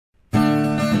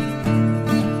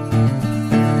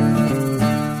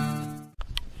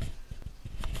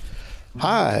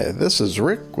Hi, this is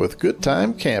Rick with Good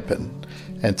Time Camping,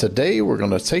 and today we're going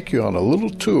to take you on a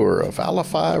little tour of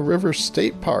Alafia River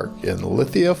State Park in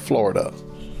Lithia, Florida.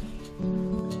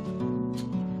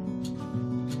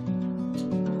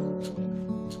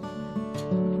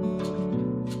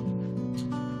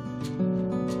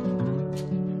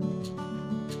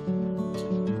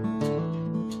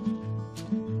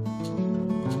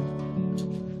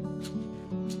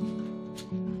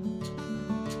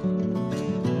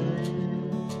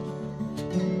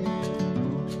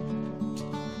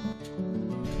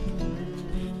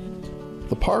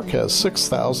 The park has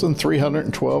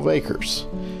 6,312 acres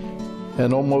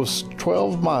and almost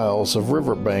 12 miles of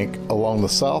riverbank along the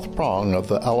south prong of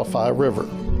the Alafia River.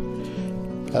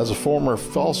 As a former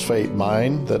phosphate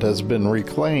mine that has been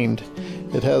reclaimed,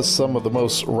 it has some of the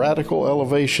most radical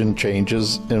elevation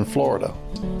changes in Florida.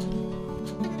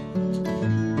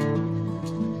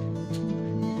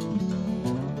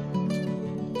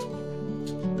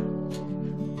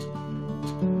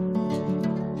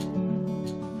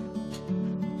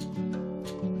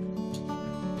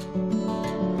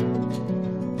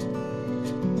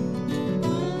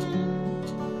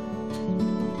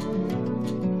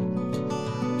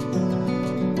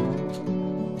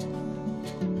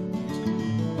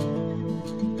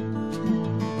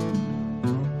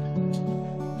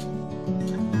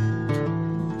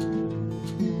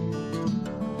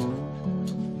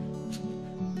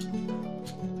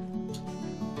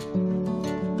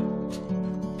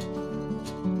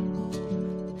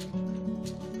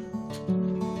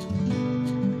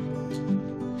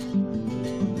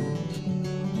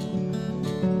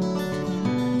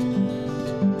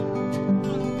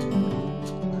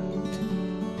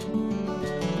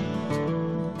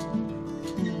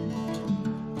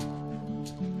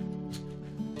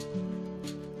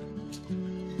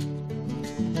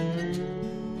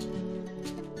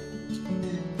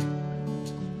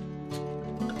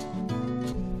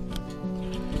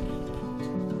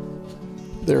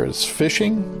 There is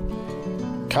fishing,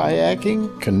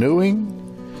 kayaking, canoeing.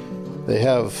 They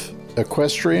have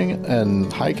equestrian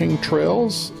and hiking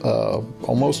trails,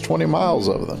 almost 20 miles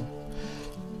of them.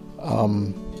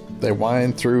 They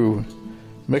wind through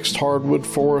mixed hardwood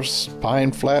forests,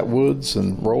 pine flatwoods,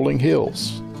 and rolling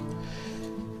hills.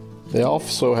 They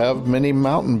also have many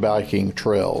mountain biking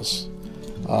trails.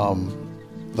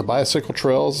 The bicycle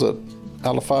trails at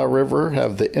Alafia River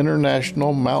have the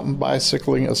International Mountain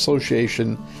Bicycling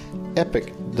Association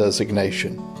EPIC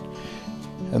designation,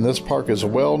 and this park is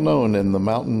well known in the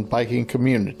mountain biking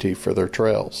community for their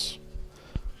trails.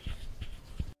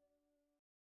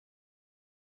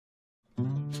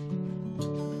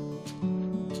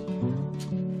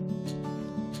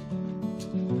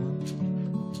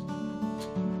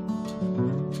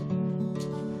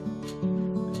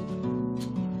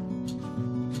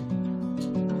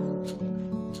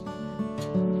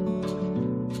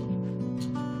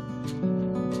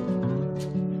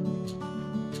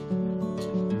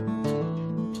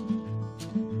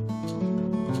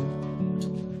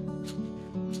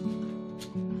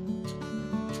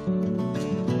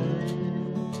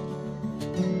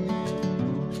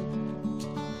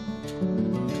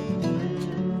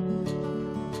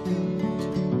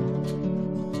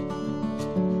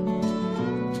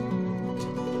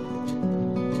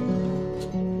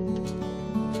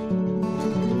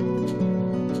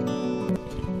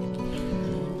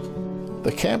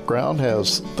 The campground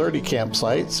has 30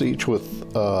 campsites, each with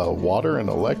water and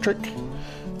electric.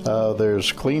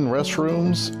 There's clean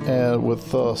restrooms and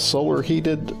with solar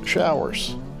heated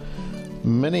showers.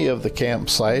 Many of the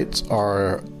campsites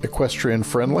are equestrian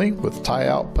friendly with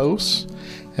tie-out posts,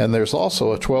 and there's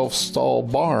also a 12-stall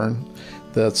barn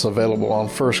that's available on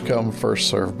first come, first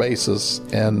served basis,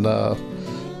 and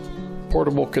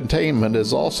portable containment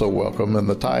is also welcome in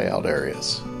the tie-out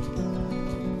areas.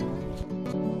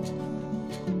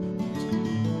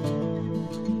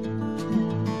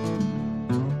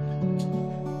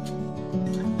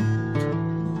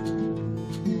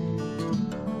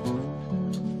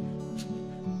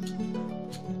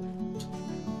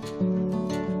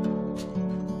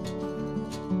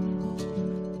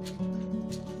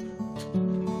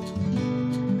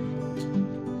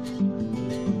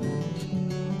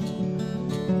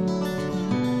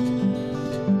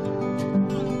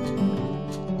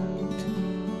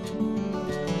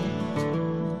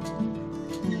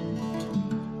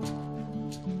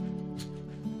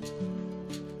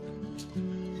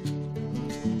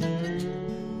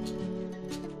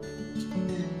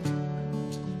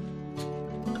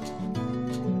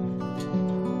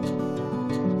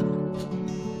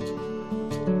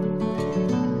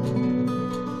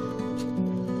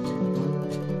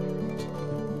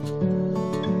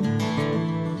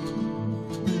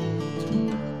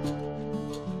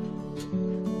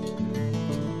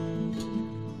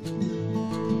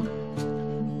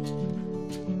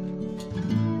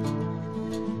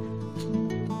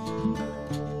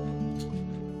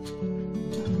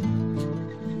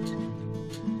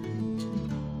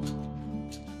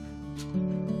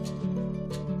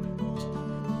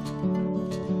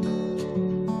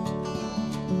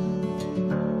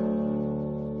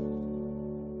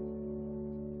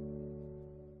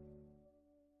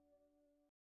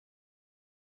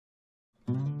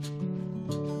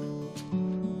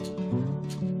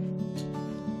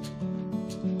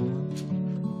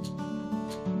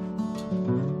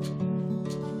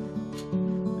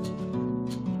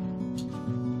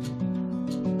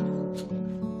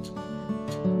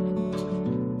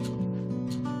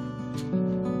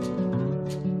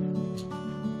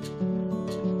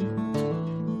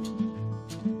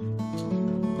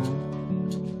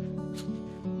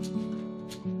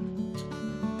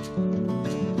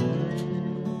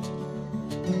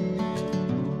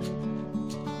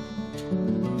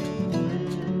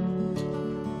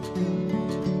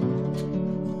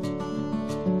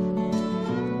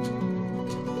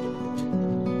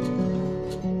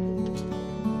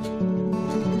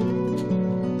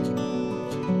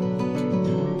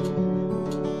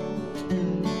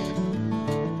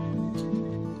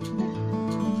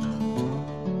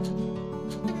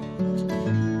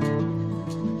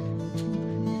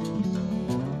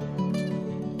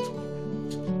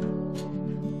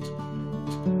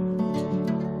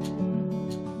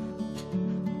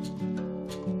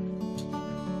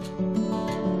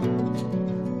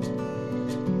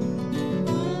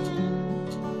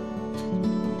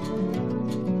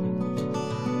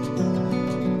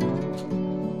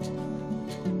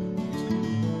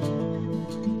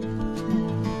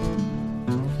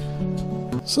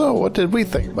 So, what did we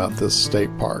think about this state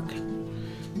park?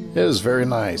 It was very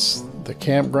nice. The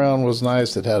campground was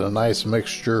nice. It had a nice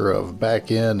mixture of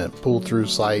back-in and pull-through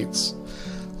sites.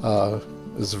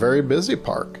 It's a very busy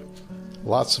park.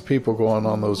 Lots of people going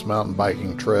on those mountain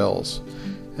biking trails,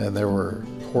 and there were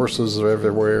horses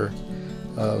everywhere.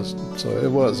 So it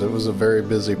was a very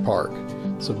busy park.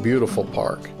 It's a beautiful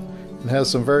park. It has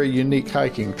some very unique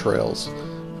hiking trails.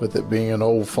 With it being an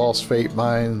old phosphate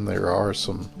mine, there are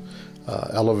some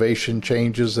elevation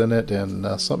changes in it, and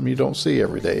something you don't see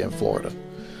every day in Florida.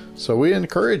 So we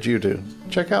encourage you to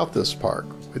check out this park.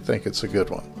 We think it's a good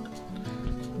one.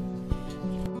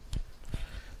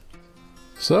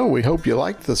 So we hope you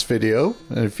liked this video,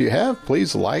 and if you have,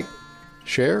 please like,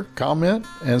 share, comment,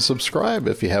 and subscribe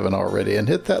if you haven't already, and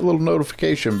hit that little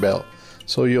notification bell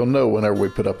so you'll know whenever we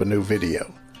put up a new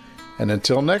video. And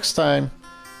until next time,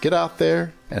 get out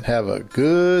there and have a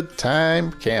good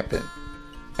time camping.